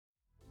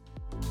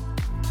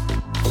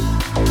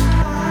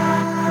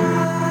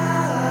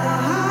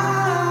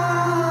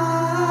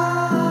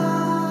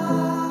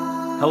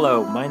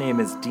Hello, my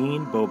name is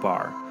Dean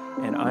Bobar,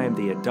 and I am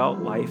the Adult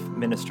Life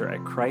Minister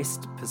at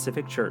Christ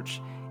Pacific Church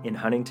in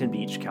Huntington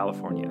Beach,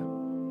 California.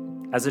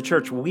 As a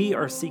church, we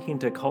are seeking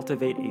to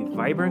cultivate a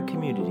vibrant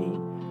community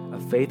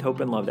of faith,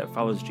 hope, and love that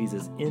follows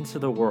Jesus into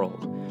the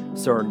world,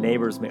 so our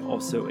neighbors may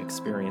also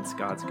experience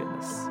God's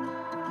goodness.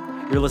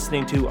 You're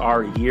listening to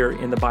our Year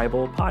in the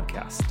Bible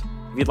podcast.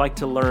 If you'd like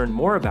to learn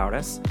more about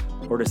us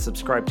or to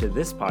subscribe to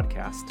this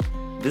podcast,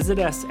 visit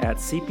us at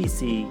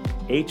cpchb.org.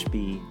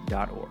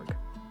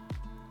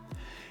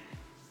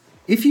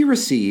 If you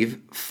receive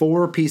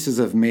 4 pieces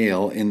of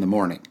mail in the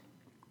morning,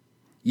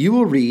 you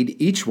will read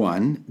each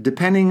one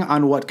depending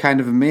on what kind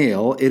of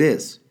mail it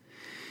is.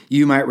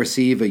 You might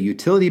receive a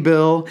utility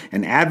bill,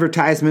 an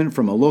advertisement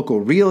from a local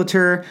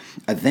realtor,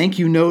 a thank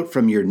you note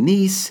from your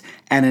niece,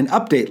 and an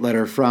update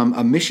letter from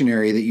a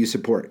missionary that you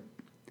support.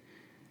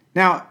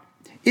 Now,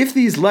 if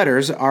these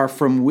letters are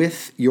from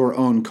with your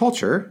own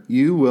culture,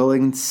 you will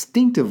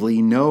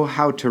instinctively know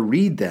how to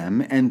read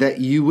them and that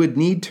you would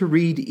need to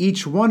read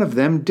each one of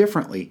them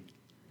differently.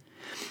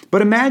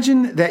 But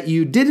imagine that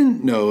you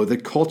didn't know the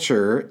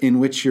culture in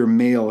which your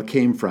mail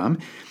came from,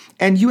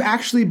 and you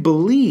actually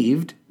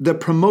believed the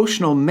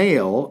promotional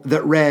mail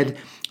that read,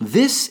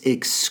 "This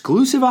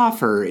exclusive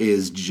offer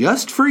is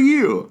just for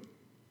you."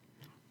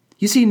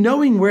 You see,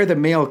 knowing where the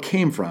mail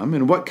came from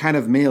and what kind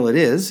of mail it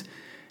is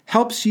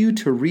helps you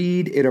to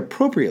read it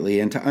appropriately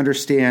and to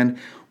understand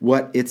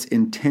what its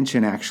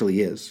intention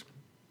actually is.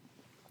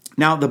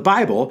 Now, the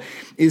Bible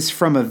is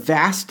from a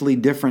vastly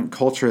different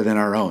culture than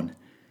our own.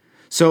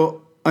 So,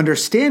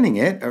 understanding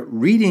it,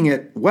 reading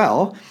it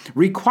well,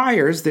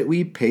 requires that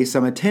we pay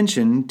some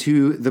attention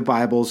to the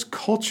Bible's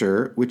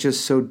culture, which is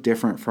so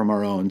different from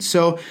our own.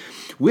 So,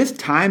 with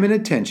time and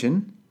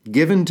attention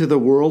given to the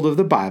world of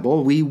the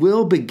Bible, we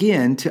will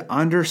begin to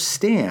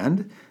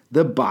understand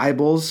the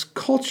Bible's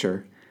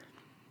culture,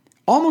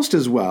 almost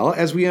as well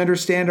as we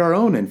understand our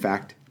own, in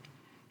fact.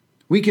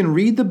 We can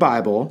read the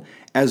Bible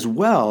as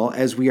well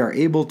as we are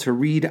able to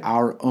read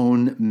our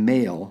own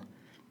mail.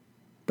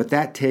 But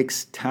that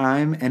takes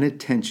time and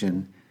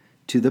attention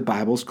to the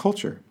Bible's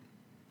culture.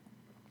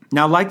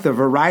 Now, like the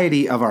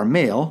variety of our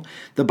mail,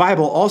 the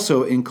Bible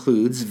also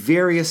includes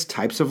various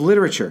types of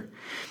literature,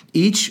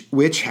 each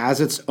which has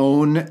its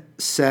own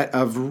set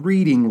of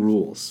reading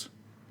rules.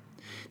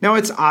 Now,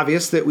 it's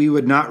obvious that we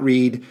would not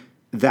read,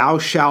 "Thou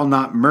shalt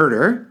not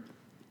murder,"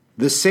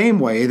 the same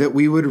way that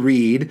we would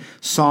read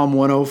Psalm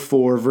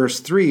 104, verse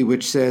 3,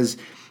 which says,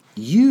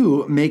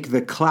 "You make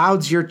the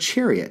clouds your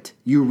chariot.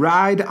 You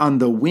ride on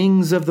the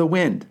wings of the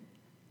wind."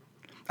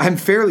 I'm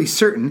fairly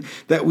certain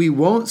that we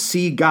won't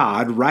see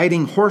God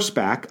riding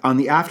horseback on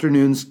the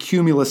afternoon's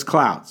cumulus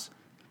clouds.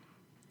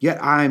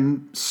 Yet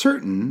I'm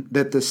certain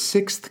that the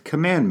 6th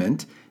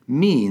commandment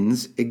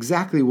means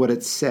exactly what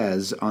it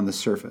says on the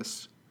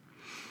surface.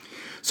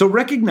 So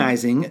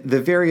recognizing the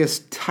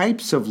various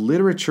types of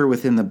literature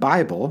within the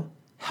Bible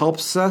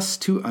helps us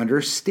to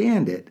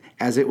understand it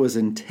as it was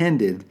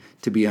intended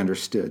to be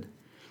understood.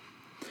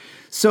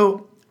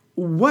 So,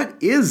 what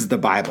is the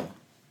Bible?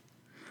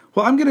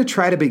 Well, I'm going to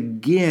try to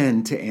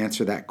begin to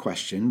answer that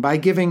question by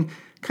giving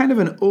kind of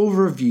an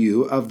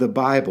overview of the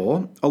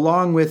Bible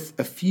along with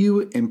a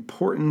few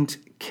important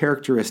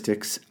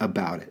characteristics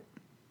about it.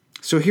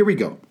 So here we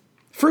go.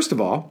 First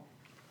of all,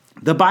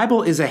 the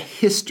Bible is a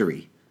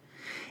history,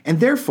 and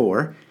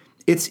therefore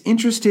it's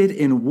interested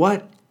in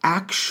what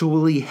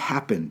actually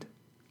happened.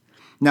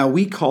 Now,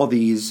 we call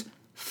these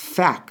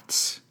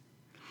facts.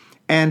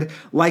 And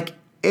like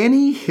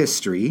any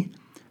history,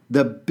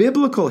 the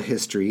biblical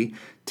history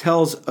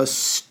tells a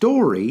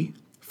story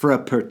for a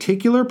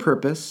particular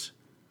purpose,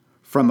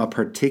 from a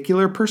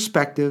particular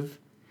perspective,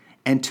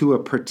 and to a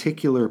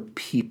particular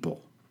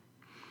people.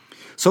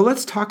 So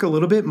let's talk a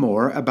little bit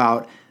more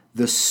about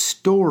the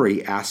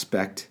story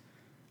aspect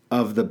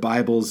of the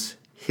Bible's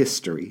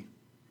history.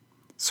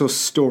 So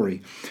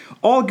story.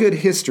 All good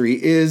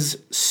history is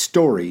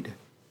storied.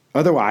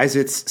 Otherwise,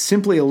 it's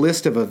simply a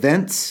list of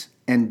events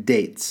and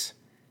dates.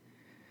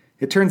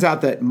 It turns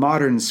out that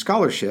modern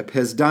scholarship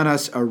has done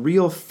us a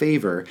real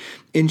favor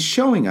in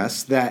showing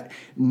us that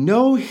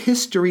no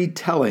history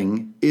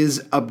telling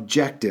is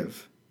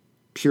objective,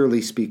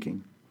 purely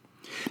speaking.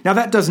 Now,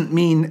 that doesn't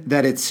mean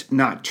that it's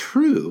not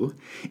true.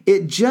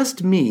 It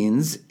just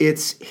means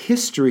it's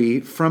history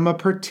from a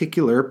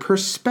particular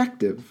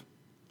perspective.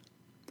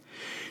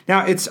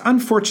 Now, it's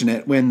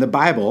unfortunate when the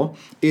Bible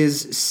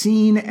is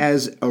seen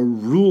as a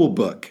rule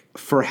book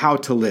for how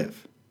to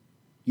live.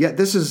 Yet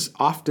this is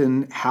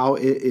often how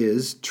it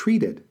is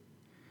treated.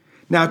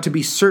 Now, to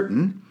be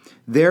certain,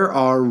 there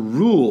are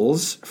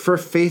rules for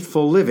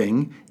faithful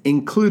living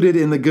included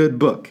in the good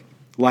book,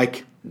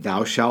 like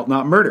 "Thou shalt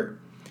not murder,"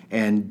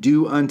 and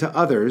 "Do unto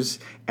others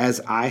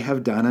as I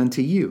have done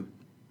unto you."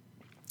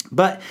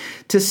 But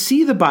to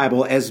see the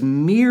Bible as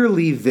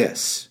merely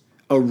this,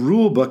 a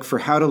rule book for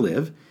how to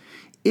live,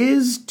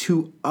 is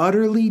to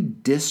utterly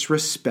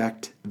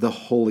disrespect the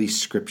Holy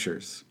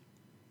Scriptures.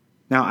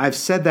 Now, I've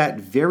said that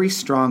very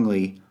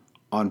strongly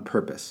on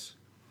purpose.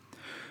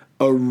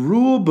 A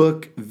rule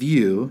book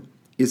view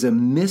is a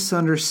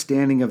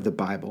misunderstanding of the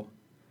Bible.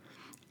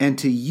 And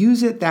to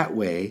use it that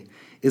way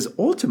is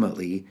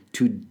ultimately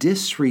to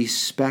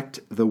disrespect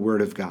the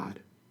Word of God.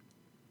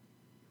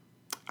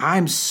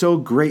 I'm so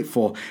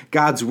grateful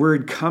God's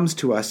Word comes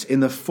to us in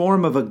the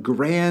form of a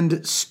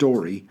grand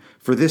story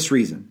for this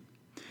reason.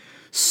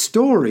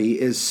 Story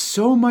is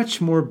so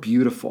much more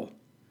beautiful,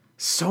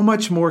 so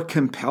much more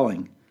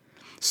compelling,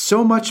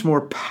 so much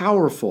more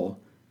powerful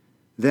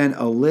than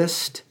a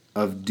list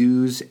of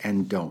do's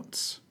and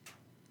don'ts.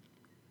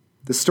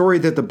 The story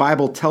that the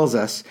Bible tells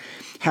us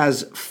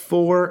has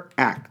 4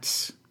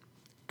 acts: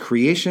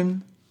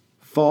 creation,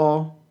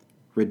 fall,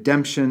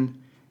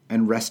 redemption,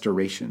 and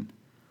restoration.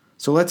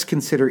 So let's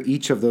consider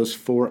each of those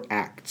 4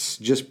 acts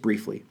just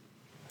briefly.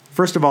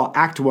 First of all,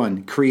 Act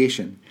 1,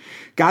 creation.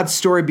 God's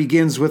story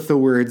begins with the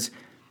words,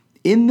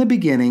 "In the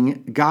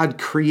beginning, God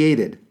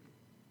created."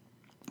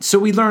 So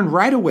we learn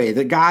right away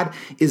that God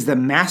is the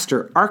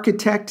master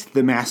architect,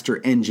 the master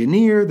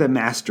engineer, the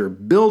master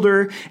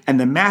builder, and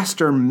the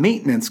master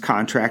maintenance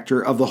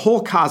contractor of the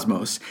whole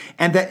cosmos,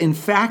 and that in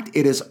fact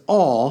it is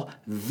all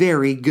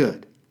very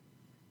good.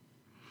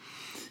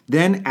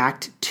 Then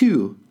Act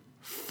 2,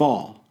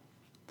 fall.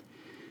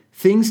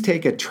 Things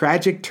take a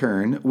tragic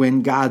turn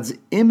when God's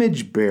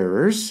image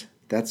bearers,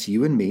 that's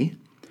you and me,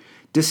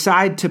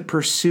 decide to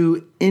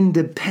pursue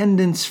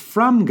independence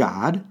from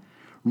God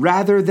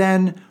rather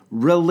than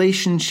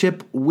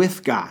relationship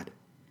with God.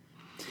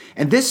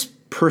 And this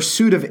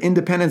pursuit of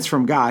independence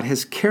from God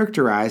has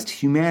characterized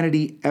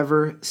humanity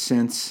ever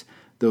since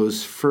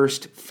those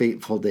first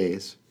fateful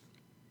days.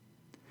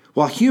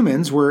 While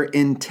humans were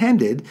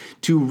intended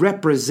to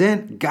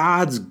represent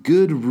God's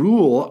good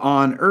rule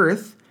on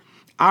earth,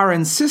 our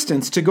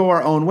insistence to go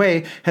our own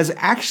way has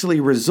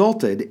actually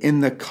resulted in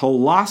the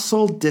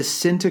colossal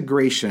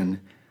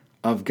disintegration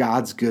of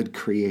God's good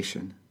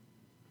creation.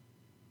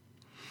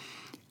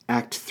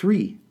 Act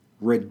 3,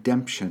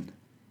 redemption.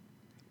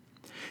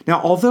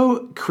 Now,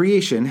 although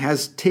creation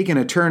has taken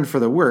a turn for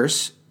the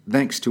worse,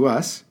 thanks to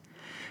us,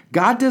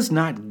 God does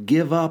not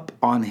give up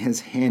on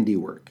his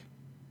handiwork.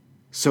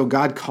 So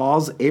God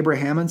calls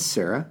Abraham and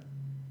Sarah,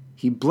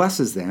 he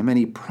blesses them, and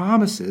he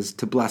promises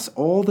to bless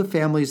all the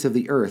families of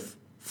the earth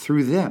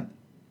through them.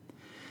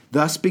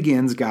 Thus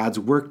begins God's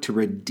work to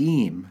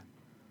redeem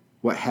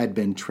what had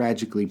been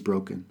tragically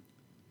broken.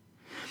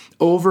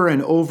 Over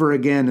and over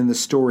again in the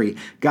story,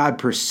 God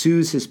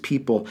pursues his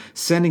people,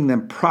 sending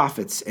them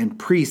prophets and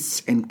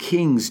priests and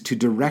kings to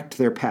direct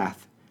their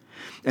path.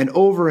 And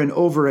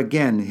over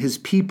again, his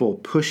people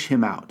push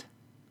him out.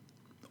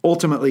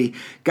 Ultimately,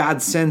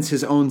 God sends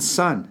his own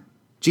son,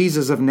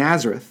 Jesus of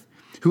Nazareth,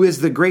 who is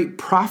the great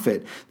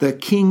prophet, the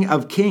King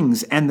of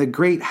kings, and the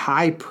great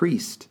high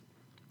priest.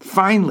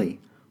 Finally,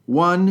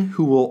 one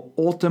who will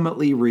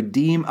ultimately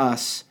redeem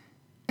us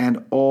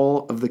and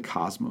all of the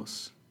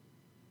cosmos.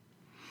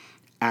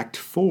 Act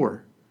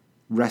 4,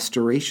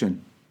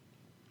 restoration.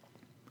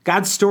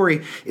 God's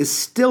story is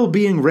still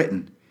being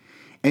written,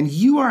 and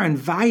you are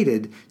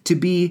invited to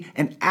be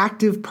an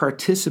active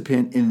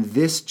participant in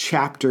this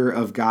chapter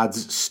of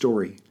God's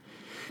story.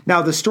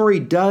 Now, the story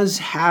does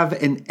have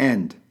an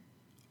end,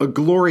 a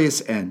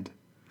glorious end.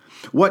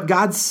 What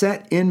God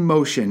set in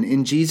motion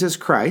in Jesus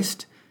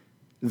Christ,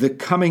 the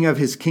coming of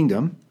his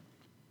kingdom,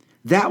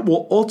 that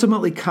will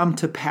ultimately come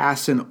to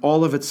pass in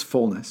all of its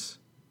fullness.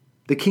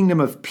 The kingdom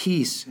of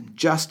peace and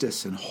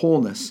justice and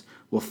wholeness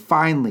will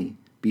finally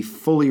be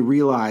fully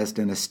realized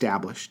and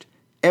established.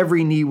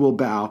 Every knee will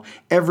bow,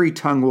 every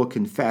tongue will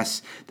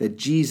confess that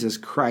Jesus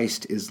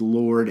Christ is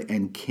Lord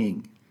and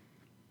King.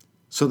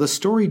 So the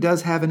story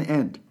does have an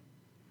end.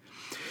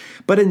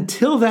 But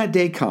until that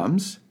day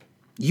comes,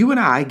 you and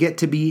I get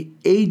to be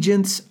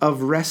agents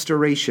of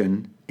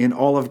restoration in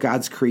all of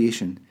God's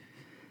creation.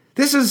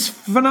 This is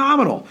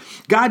phenomenal.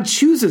 God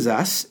chooses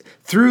us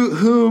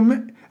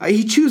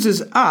He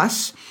chooses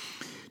us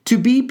to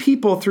be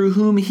people through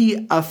whom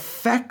he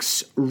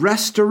affects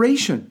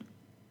restoration.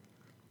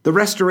 The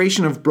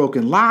restoration of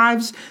broken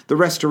lives, the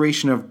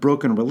restoration of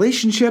broken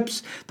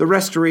relationships, the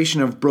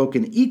restoration of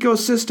broken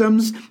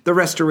ecosystems, the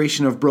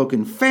restoration of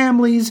broken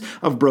families,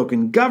 of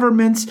broken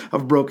governments,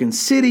 of broken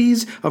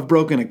cities, of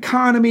broken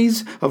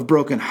economies, of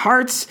broken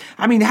hearts.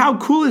 I mean, how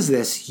cool is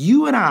this?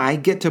 You and I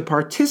get to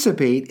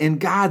participate in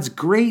God's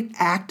great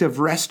act of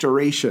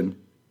restoration.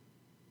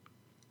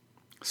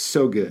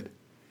 So good.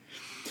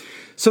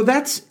 So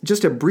that's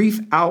just a brief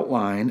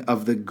outline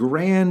of the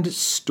grand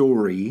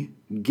story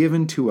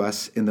given to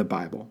us in the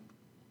Bible.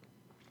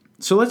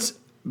 So let's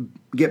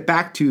get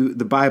back to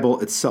the Bible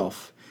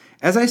itself.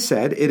 As I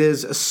said, it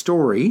is a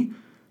story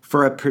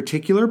for a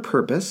particular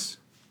purpose,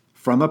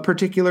 from a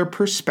particular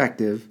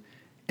perspective,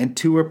 and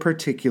to a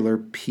particular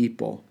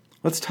people.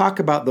 Let's talk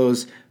about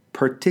those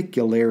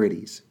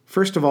particularities.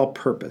 First of all,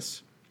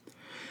 purpose.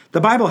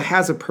 The Bible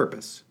has a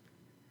purpose,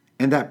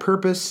 and that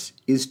purpose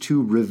is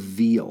to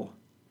reveal.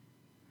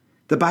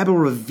 The Bible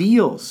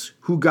reveals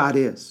who God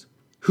is,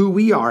 who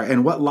we are,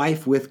 and what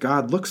life with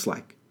God looks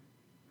like.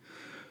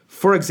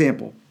 For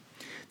example,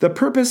 the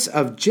purpose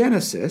of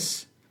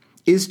Genesis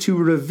is to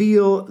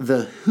reveal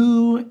the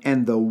who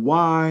and the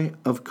why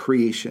of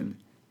creation.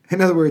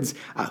 In other words,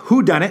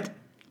 who done it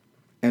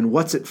and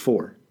what's it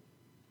for?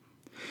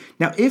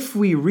 Now, if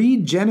we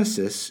read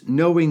Genesis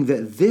knowing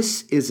that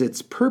this is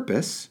its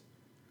purpose,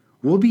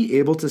 we'll be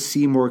able to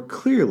see more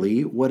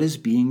clearly what is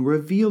being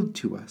revealed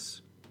to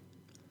us.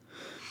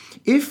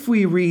 If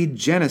we read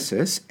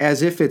Genesis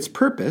as if its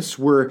purpose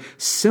were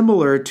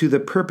similar to the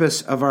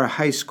purpose of our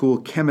high school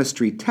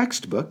chemistry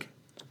textbook,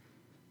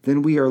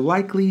 then we are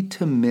likely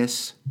to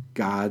miss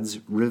God's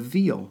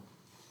reveal.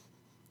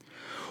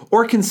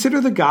 Or consider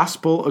the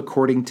gospel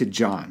according to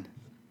John.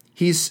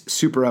 He's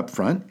super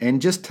upfront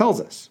and just tells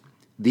us,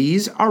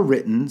 "These are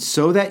written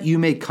so that you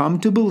may come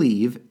to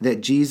believe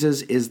that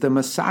Jesus is the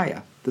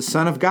Messiah, the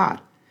Son of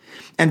God,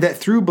 and that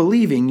through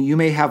believing you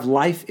may have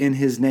life in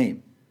his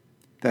name."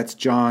 That's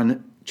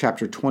John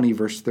chapter 20,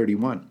 verse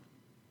 31.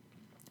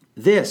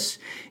 This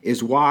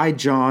is why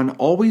John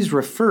always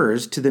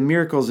refers to the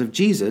miracles of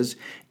Jesus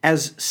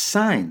as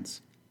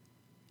signs.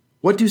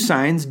 What do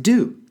signs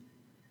do?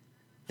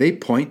 They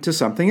point to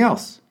something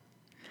else.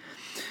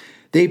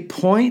 The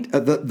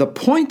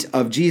point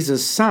of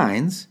Jesus'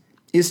 signs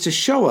is to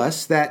show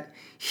us that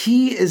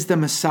he is the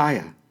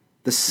Messiah,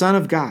 the Son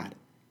of God,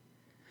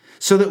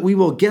 so that we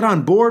will get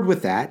on board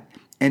with that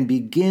and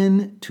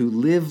begin to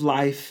live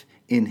life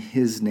in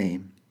his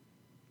name.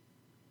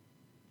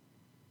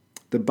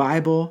 The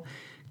Bible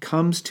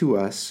comes to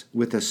us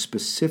with a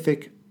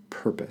specific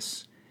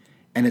purpose,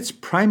 and its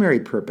primary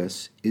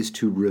purpose is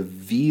to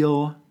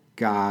reveal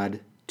God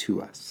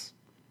to us.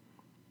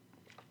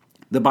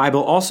 The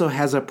Bible also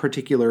has a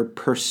particular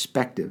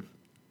perspective.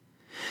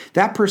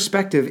 That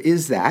perspective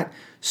is that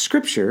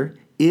Scripture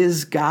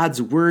is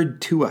God's word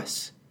to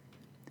us.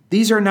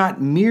 These are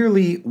not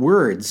merely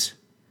words.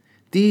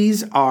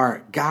 These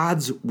are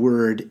God's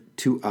word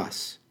to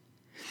us.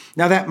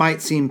 Now, that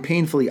might seem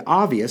painfully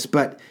obvious,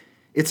 but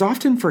it's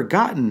often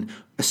forgotten,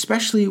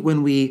 especially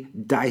when we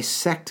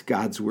dissect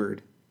God's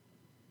word.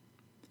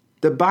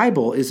 The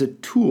Bible is a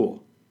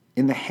tool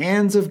in the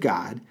hands of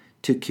God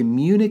to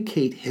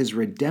communicate his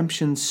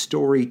redemption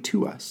story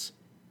to us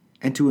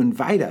and to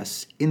invite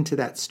us into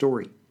that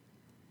story.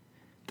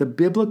 The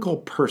biblical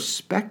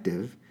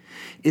perspective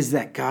is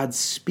that God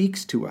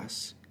speaks to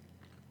us,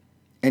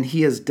 and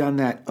he has done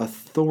that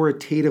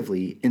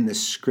authoritatively in the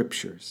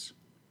Scriptures.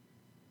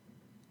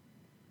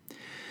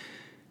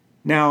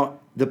 Now,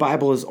 the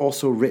Bible is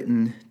also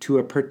written to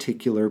a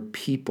particular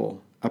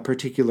people, a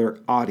particular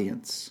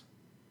audience.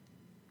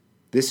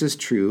 This is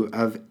true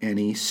of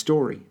any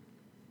story.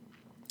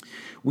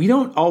 We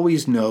don't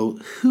always know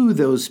who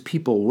those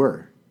people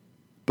were,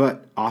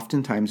 but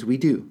oftentimes we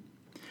do.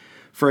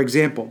 For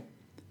example,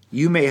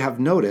 you may have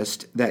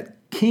noticed that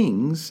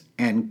Kings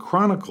and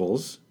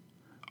Chronicles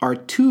are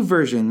two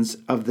versions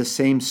of the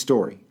same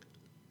story.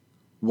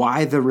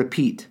 Why the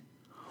repeat?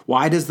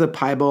 Why does the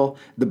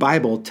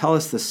Bible tell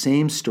us the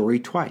same story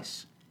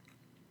twice?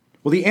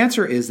 Well, the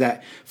answer is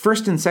that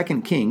 1st and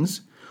 2nd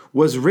Kings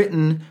was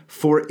written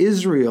for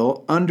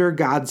Israel under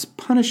God's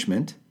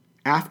punishment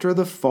after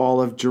the fall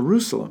of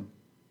Jerusalem.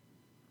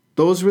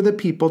 Those were the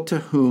people to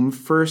whom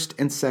 1st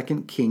and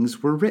 2nd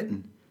Kings were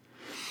written.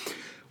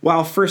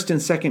 While 1st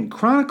and 2nd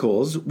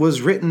Chronicles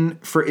was written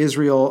for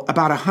Israel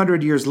about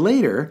 100 years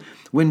later,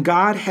 when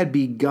God had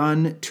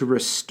begun to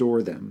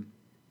restore them.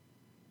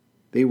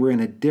 They were in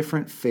a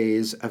different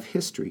phase of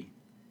history.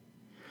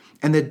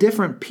 And the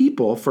different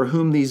people for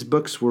whom these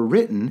books were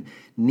written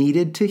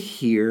needed to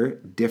hear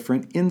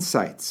different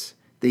insights.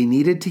 They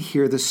needed to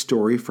hear the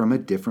story from a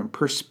different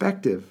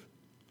perspective.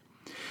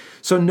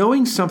 So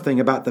knowing something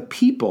about the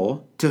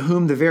people to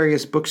whom the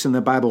various books in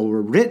the Bible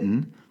were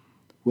written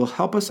will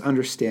help us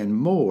understand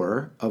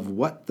more of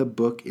what the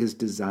book is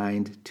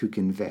designed to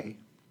convey.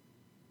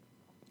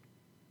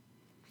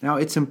 Now,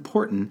 it's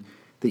important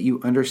that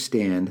you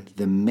understand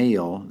the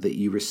mail that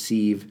you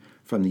receive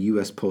from the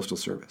U.S. Postal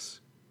Service.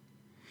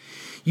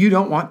 You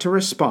don't want to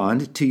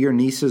respond to your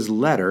niece's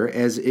letter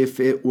as if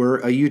it were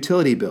a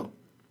utility bill.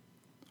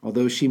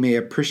 Although she may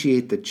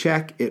appreciate the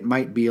check, it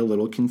might be a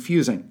little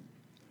confusing.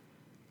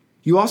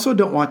 You also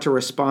don't want to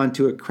respond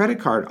to a credit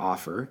card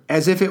offer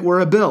as if it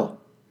were a bill.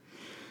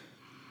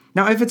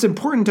 Now, if it's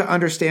important to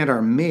understand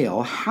our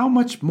mail, how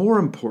much more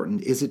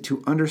important is it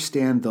to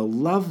understand the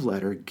love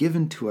letter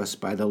given to us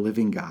by the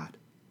living God?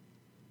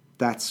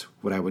 That's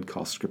what I would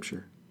call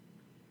Scripture.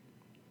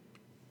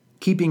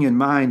 Keeping in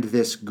mind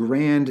this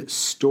grand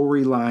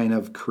storyline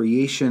of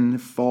creation,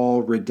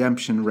 fall,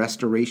 redemption,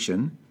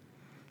 restoration,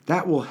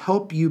 that will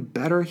help you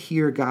better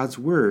hear God's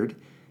word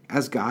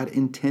as God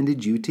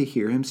intended you to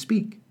hear him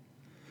speak.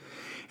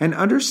 And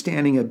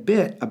understanding a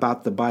bit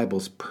about the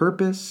Bible's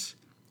purpose,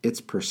 its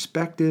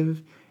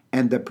perspective,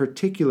 and the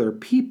particular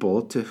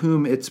people to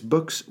whom its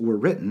books were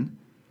written,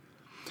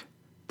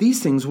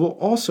 these things will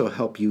also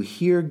help you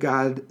hear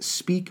God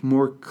speak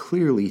more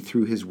clearly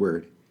through his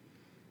word.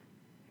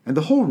 And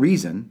the whole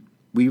reason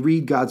we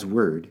read God's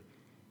word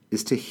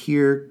is to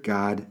hear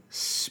God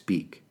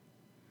speak.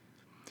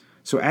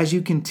 So as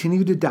you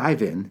continue to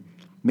dive in,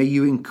 May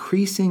you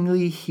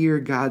increasingly hear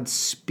God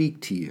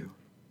speak to you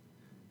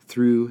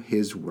through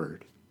His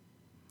Word.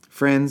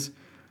 Friends,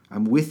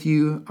 I'm with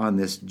you on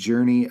this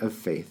journey of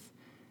faith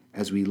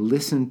as we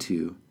listen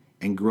to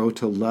and grow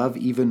to love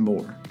even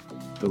more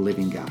the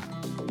living God.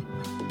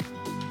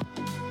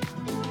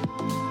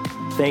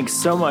 Thanks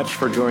so much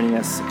for joining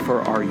us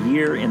for our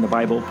Year in the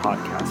Bible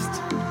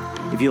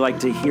podcast. If you'd like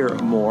to hear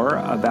more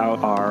about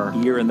our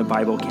Year in the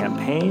Bible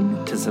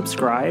campaign, to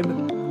subscribe,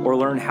 or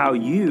learn how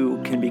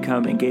you can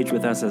become engaged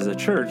with us as a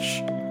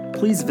church,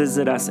 please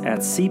visit us at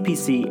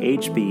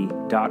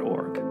cpchb.org.